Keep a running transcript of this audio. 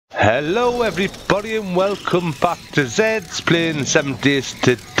Hello everybody and welcome back to Zed's playing 7 Days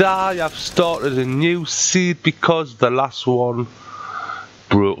to Die. I've started a new seed because the last one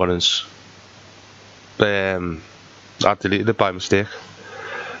broke on us. I deleted it by mistake.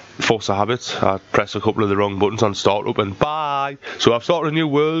 Force of habit, I pressed a couple of the wrong buttons on startup and bye. So I've started a new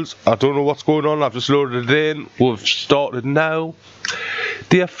world. I don't know what's going on, I've just loaded it in. We've started now.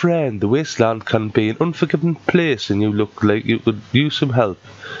 Dear friend, the wasteland can be an unforgiving place and you look like you could use some help.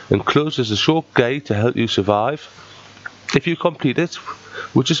 Enclosed is a short guide to help you survive. If you complete it,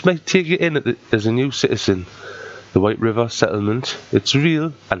 we just might take you in as a new citizen. The White River Settlement, it's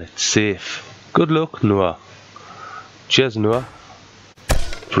real and it's safe. Good luck, Noah. Cheers, Noah.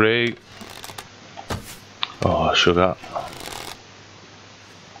 3. Oh, sugar.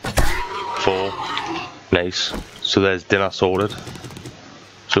 4. Nice. So there's dinner sorted.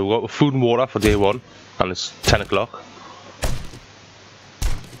 So we've got food and water for day 1, and it's 10 o'clock.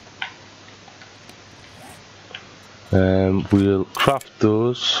 We'll craft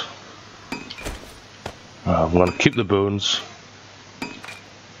those. I'm going to keep the bones.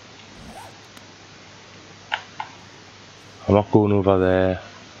 I'm not going over there.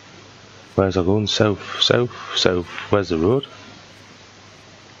 Where's I going? South, south, south. Where's the road?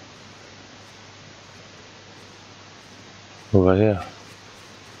 Over here.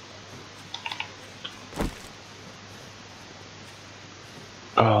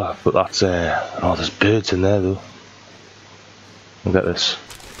 Oh, but that's oh, there's birds in there though. Look at this.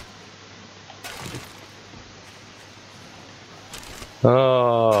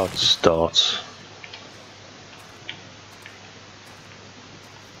 Oh, it starts.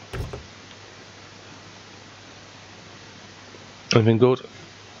 Anything good?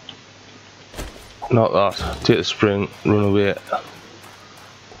 Not that. Take the spring, run away.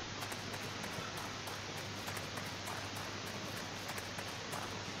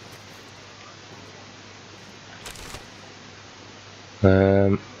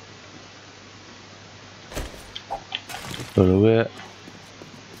 Run away.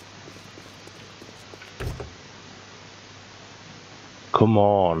 Come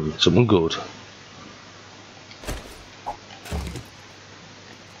on, something good.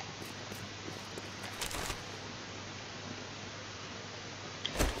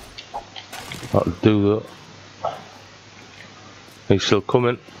 That'll do that. He's still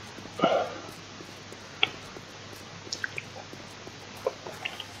coming.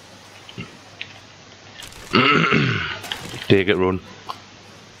 Take it, run.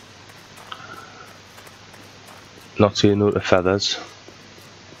 Not seeing no the feathers.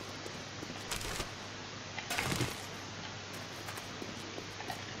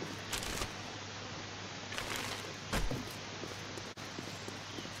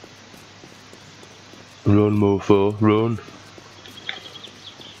 Run, mofo, run.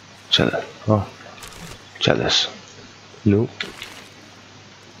 Check that. Oh, check this. No.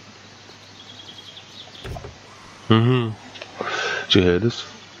 Did you hear this?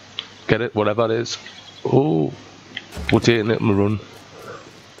 Get it? Whatever it is. Oh, we're taking it and run.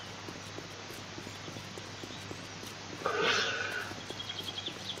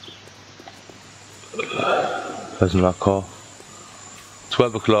 There's my car.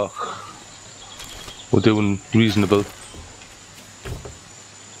 12 o'clock. We're doing reasonable.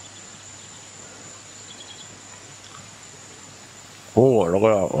 Oh, look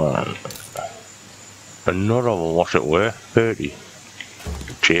at that one. Another one, what's it worth? 30.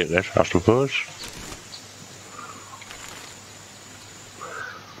 Take this, I suppose.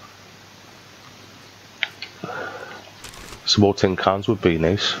 Some more tin cans would be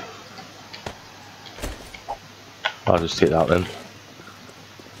nice. I'll just take that then.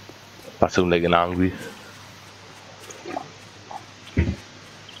 That sounds like an angry.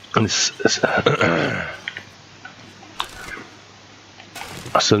 And it's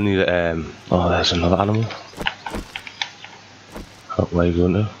I still need it. Oh, there's another animal. Oh, where are you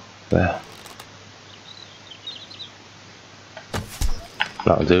going to? There.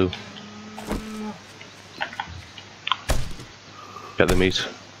 That'll do. Get the meat.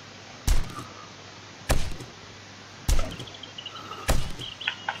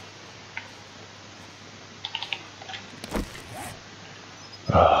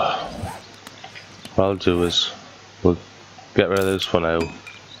 What I'll do is we'll get rid of this for now.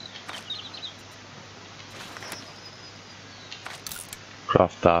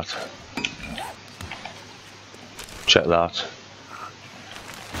 Craft that. Check that.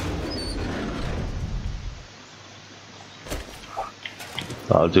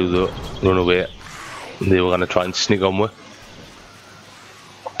 That'll do the run away. They were going to try and sneak on with.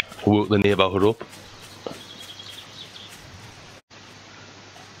 Woke the neighbourhood up.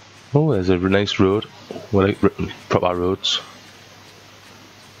 Oh, there's a nice road. We like proper roads.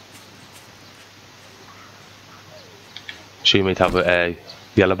 She might have a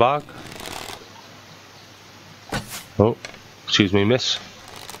yellow bag. Oh, excuse me, miss.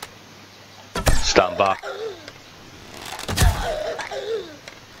 Stand back.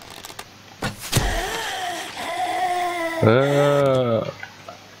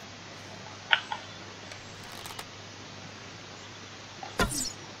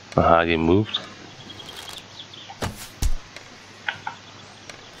 Aha, you moved.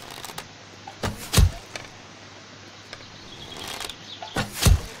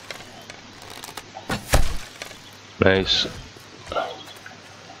 Nice.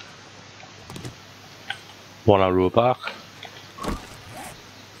 One arrow back.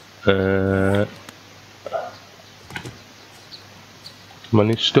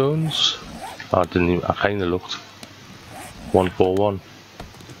 Money stones. I didn't even, I kinda looked. 141.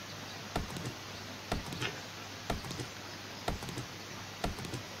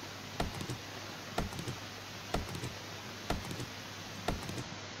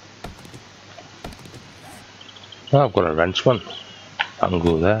 Oh, I've got a wrench one. I can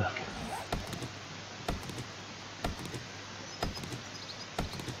go there.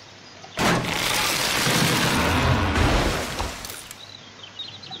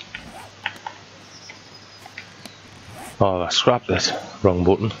 Oh, I scrapped it. Wrong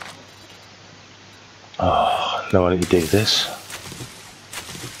button. Oh, now I need to do this.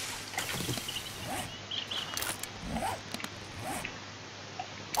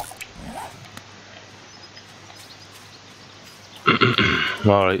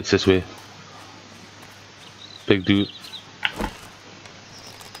 Alright, it's this way. Big dude.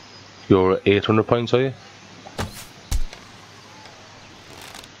 You're at 800 points, are you?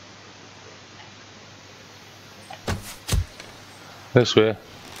 This way.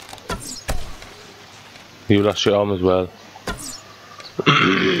 You lost your arm as well.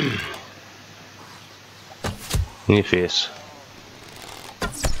 In your face.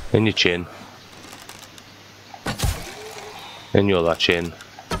 In your chin. In your other chin.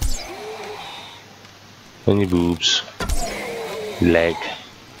 In your boobs. Leg.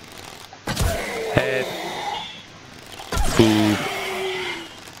 Head. Boob.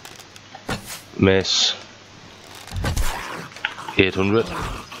 Miss. 800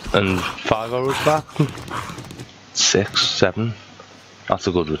 and 5 hours back. 6, 7. That's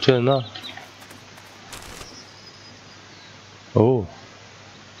a good return, that. Oh,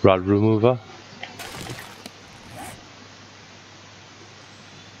 rod remover.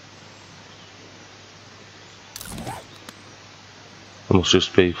 It must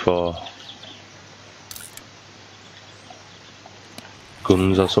just be for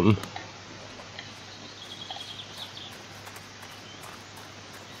guns or something.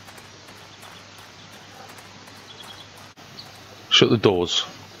 Shut the doors.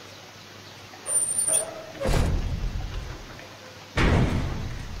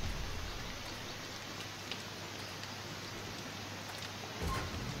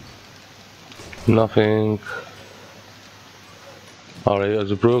 Nothing. Alright,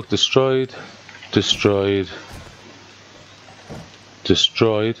 as it broke, destroyed, destroyed,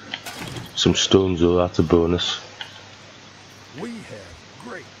 destroyed. Some stones though, that's a bonus. We have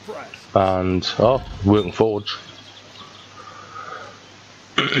great price. And, oh, working forge.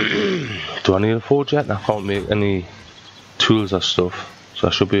 Do I need a forge yet? I can't make any tools or stuff, so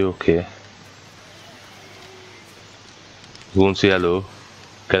I should be okay. Go and say hello,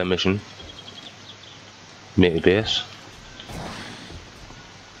 get a mission, make a base.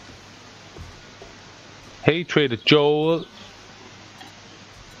 Hey Trader Joel,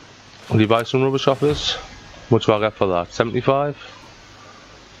 will you buy some rubbish off this? What do I get for that? 75?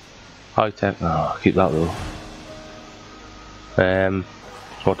 High tech, oh, keep that though.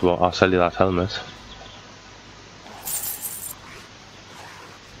 What about, I'll sell you that helmet.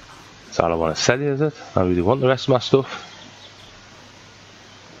 That's all I want to sell you, is it? I really want the rest of my stuff.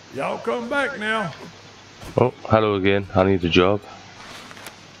 Y'all come back now. Oh, hello again, I need a job.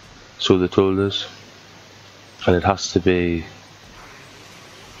 So they told us. And it has to be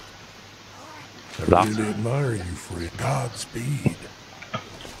that. I really admire you for your Godspeed.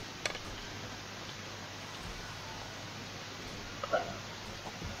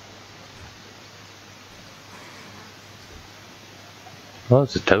 Oh,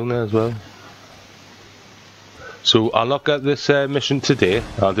 there's a town there as well. So I'll not get this mission today.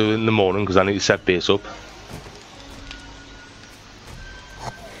 I'll do it in the morning because I need to set base up.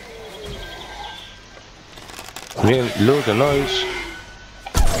 Making loads of noise.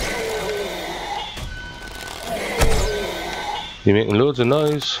 You're making loads of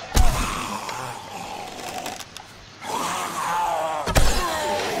noise.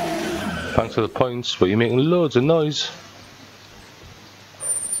 Thanks for the points, but you're making loads of noise.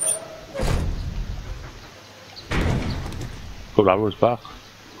 Good arrows back.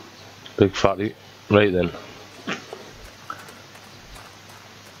 Big fatty. Right then.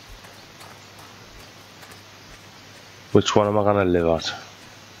 Which one am I gonna live at?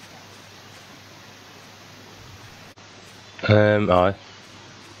 Aye.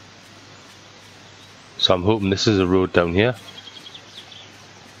 So I'm hoping this is a road down here.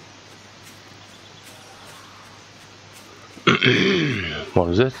 What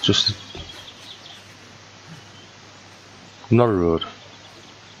is it? Just not a road.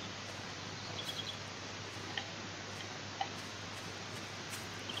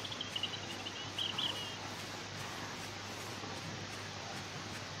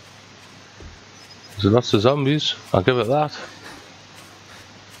 There's lots of zombies, I'll give it that.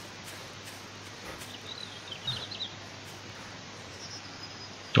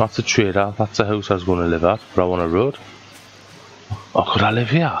 That's a trader, that's a house I was going to live at, but I want a road. Oh, could I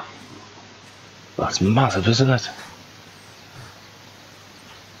live here? That's massive, isn't it?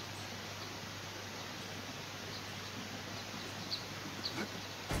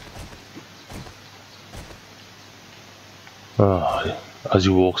 Oh, as he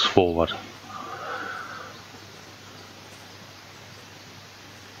walks forward.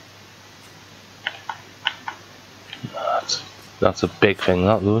 That's a big thing,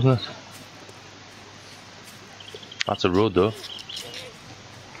 that though, isn't it? That's a road though.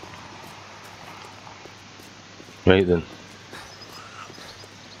 Right then.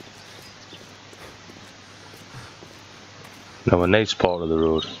 Now a nice part of the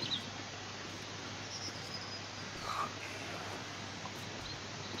road.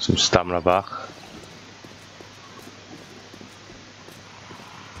 Some stamina back.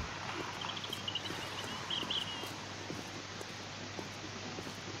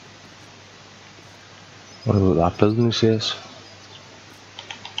 What about that building he says?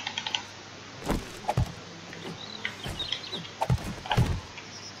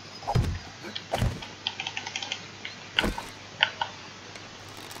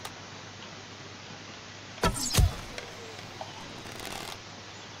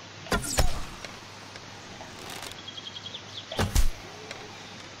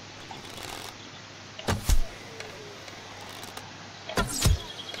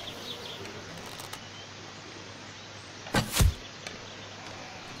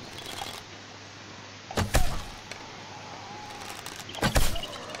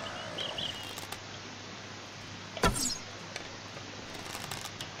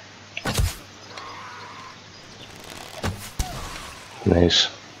 Nice.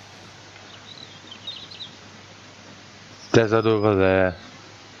 Desert over there.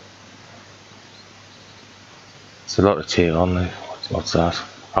 It's a lot to take on, like. What's that?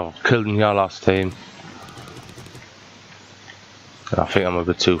 I killed him here last time. I think I'm a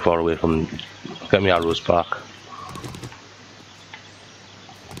bit too far away from. Get my arrows back.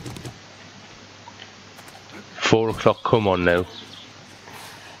 $4 come on now.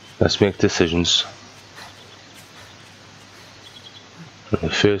 Let's make decisions. The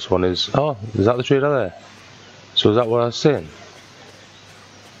first one is, oh, is that the trader there? So is that what I was saying?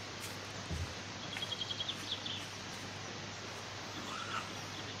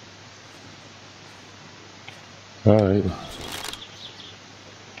 Alright.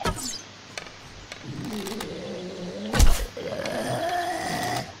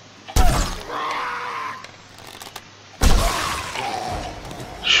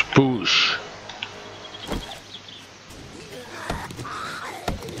 Spoosh.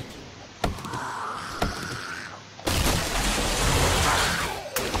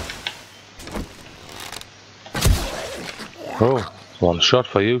 Oh, one shot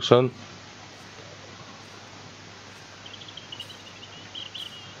for you, son.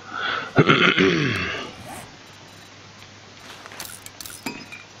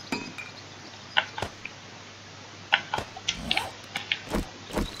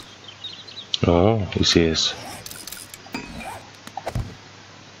 Oh, he says.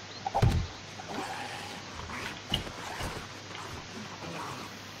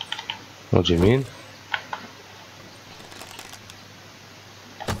 What do you mean?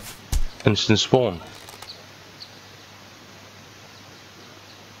 Instant spawn.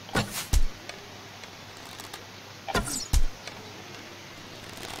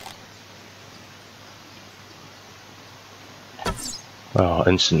 Oh,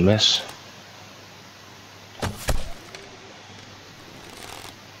 instant miss.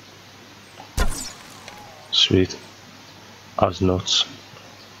 Sweet. That was nuts.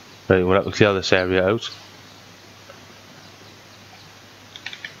 Right, we'll have to clear this area out.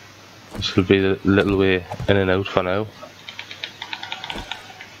 This will be the little way in and out for now.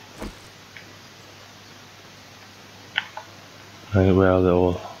 Right, where are they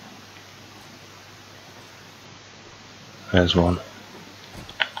all? There's one.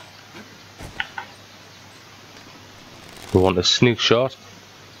 We want a sneak shot.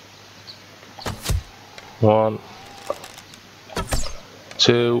 1,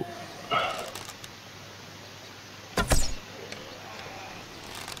 2.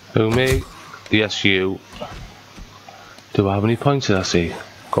 Who, me? Yes, you. Do I have any points did I see?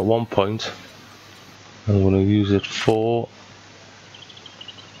 Got 1 point. I'm going to use it for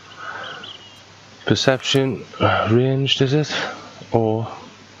perception. Ranged, is it? Or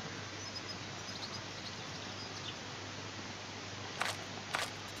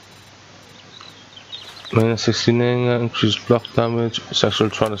minus 69, increased block damage, sexual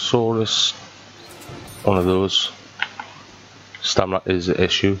Tyrannosaurus. One of those. Stamina is the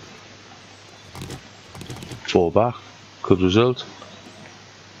issue. Fall back, good result.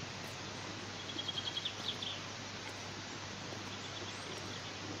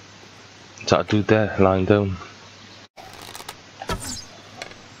 What's that dude there, lying down?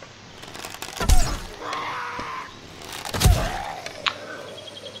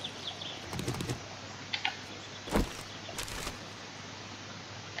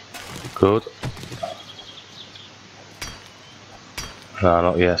 Good. No,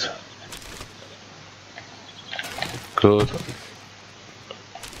 not yet. Good.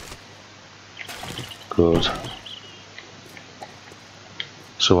 Good.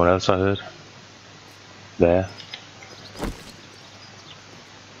 Someone else I heard. There.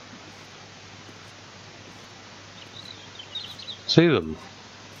 See them?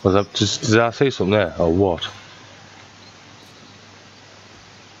 Was that just, did I see something there or what?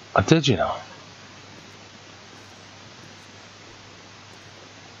 I did, you know.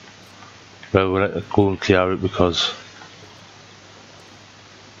 Well, we're going to go and clear it because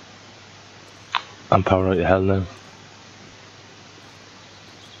I'm paranoid to hell now.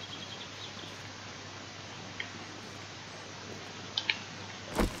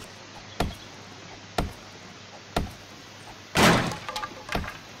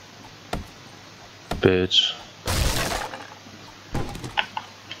 Birds.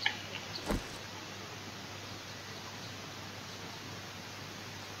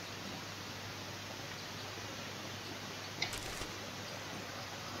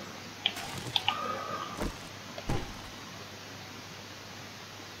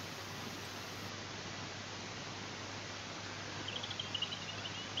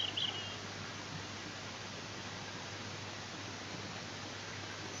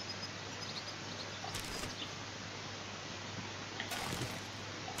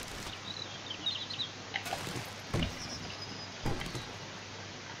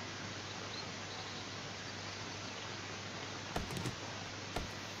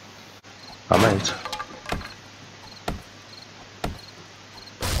 I might.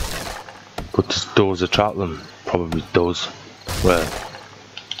 But this does attract them. Probably does. Well,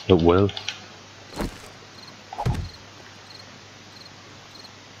 it will.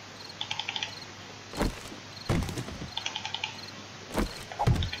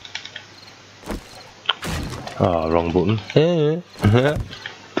 Oh, wrong button.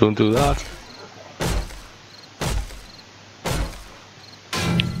 Don't do that.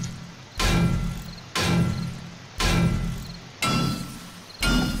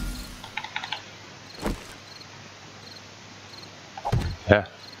 Yeah.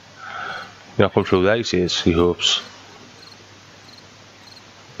 You're not come through there, he hopes.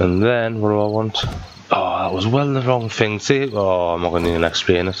 And then, what do I want? Oh, that was well the wrong thing. See? Oh, I'm not going to even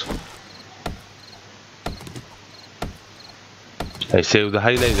explain it. I see the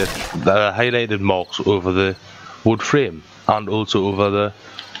highlighted marks over the wood frame and also over the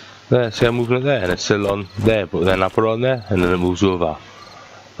there. See, I'm moving it there and it's still on there, but then I put it on there and then it moves over.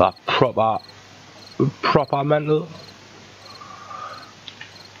 That proper mental.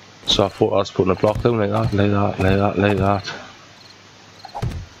 So I thought I was putting a block down like that, like that, like that, like that,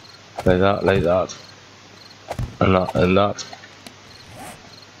 like that, like that, and that, and that.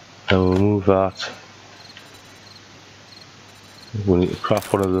 And we'll move that. We need to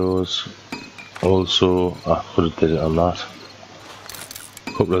craft one of those. Also, I could have did it on that.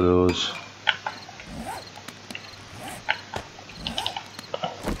 A couple of those.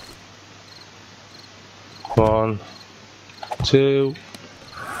 One, two.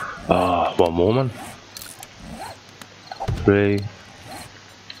 Ah, one more, man. 3.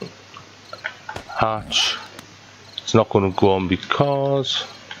 Hatch. It's not going to go on because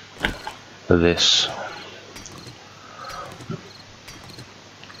of this.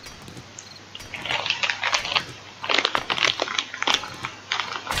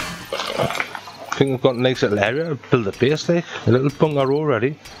 think we've got a nice little area to build a base, like a little bungalow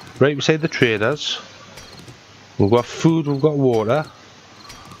already. Right beside the traders. We've got food, we've got water.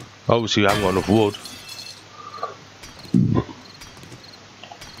 Obviously we haven't got enough wood.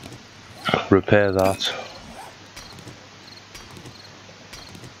 Repair that.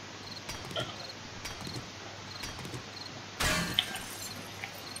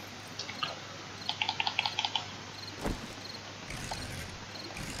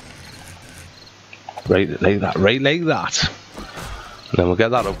 Right like that, right like that. And then we'll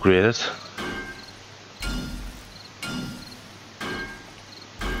get that upgraded.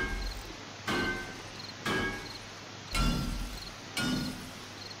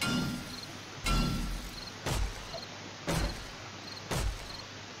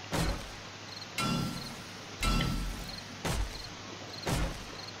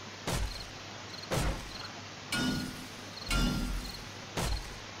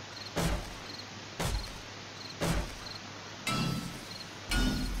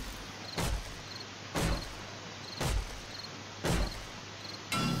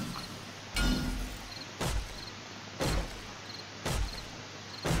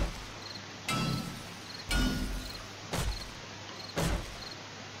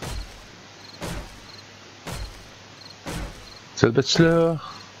 It's a little bit slow.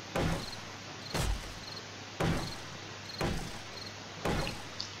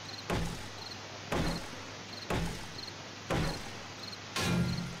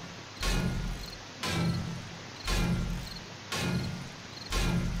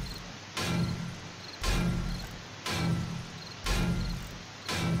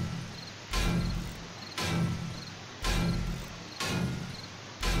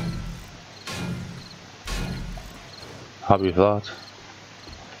 Happy with that.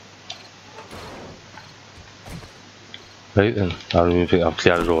 Right then, I don't even think I've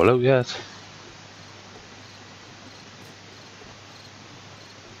cleared it all out yet.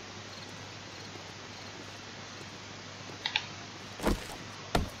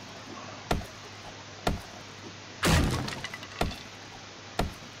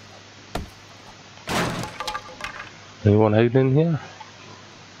 Anyone hiding in here?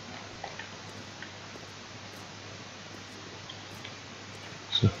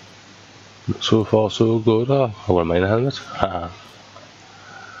 So far so good. Oh, I got a miner helmet.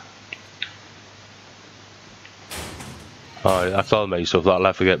 Alright, that's all my stuff. That'll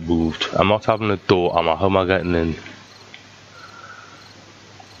have to get moved. I'm not having a door armor. How am I getting in?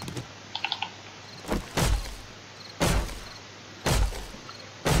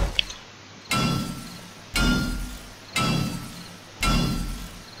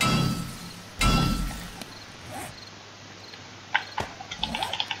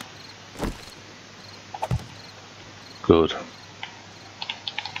 Good.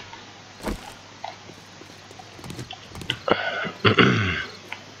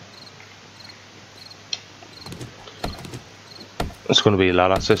 It's going to be a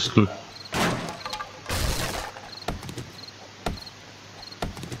ladder system.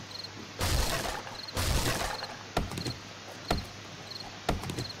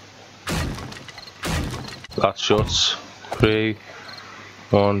 That shuts. 3,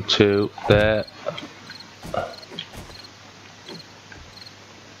 1, 2, there.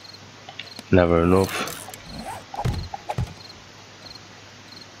 Never enough.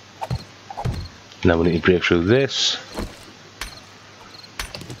 Now we need to break through this.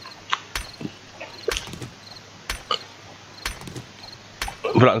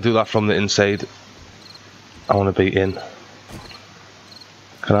 But I can do that from the inside. I want to be in.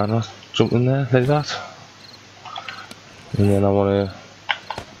 Can I not jump in there like that? And then I want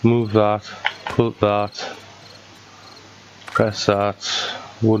to move that, put that, press that,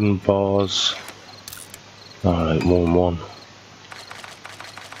 wooden bars. Alright, 1, 1.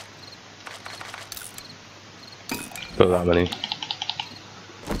 Put that many.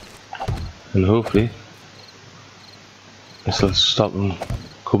 And hopefully this will stop them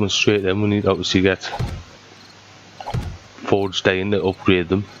coming straight in. We need to obviously get forged iron to upgrade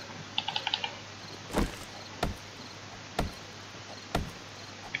them.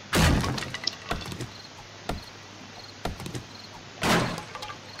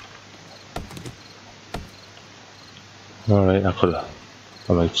 Alright,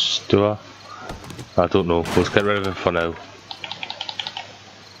 I might just do that. I don't know, let's get rid of it for now.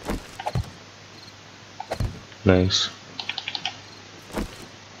 Nice.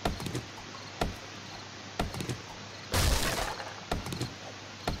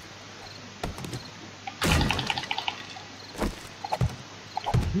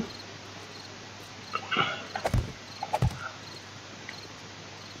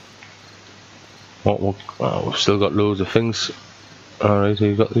 We've still got loads of things. Alright, so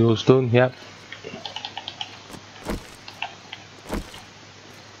you got yours done, yep.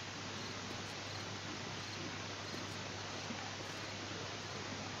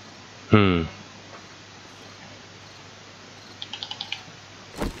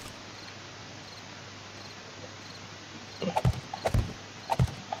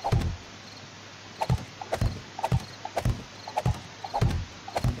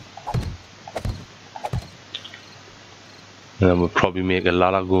 And then we'll probably make a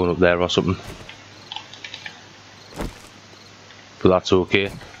ladder going up there or something. But that's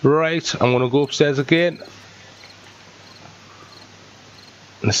okay. Right, I'm going to go upstairs again.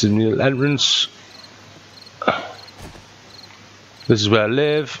 This is my little entrance. This is where I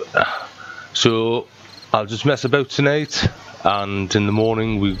live. So I'll just mess about tonight, and in the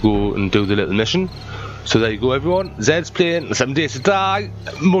morning we go and do the little mission. So there you go, everyone. Zed's playing 7 Days to Die.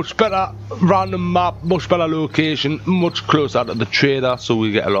 Much better random map, much better location, much closer to the trader, so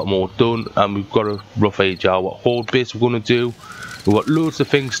we get a lot more done. And we've got a rough idea what hold base we're going to do. We've got loads of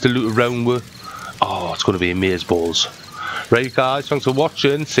things to loot around with. Oh, it's going to be amazeballs. Right, guys, thanks for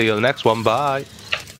watching. See you on the next one. Bye.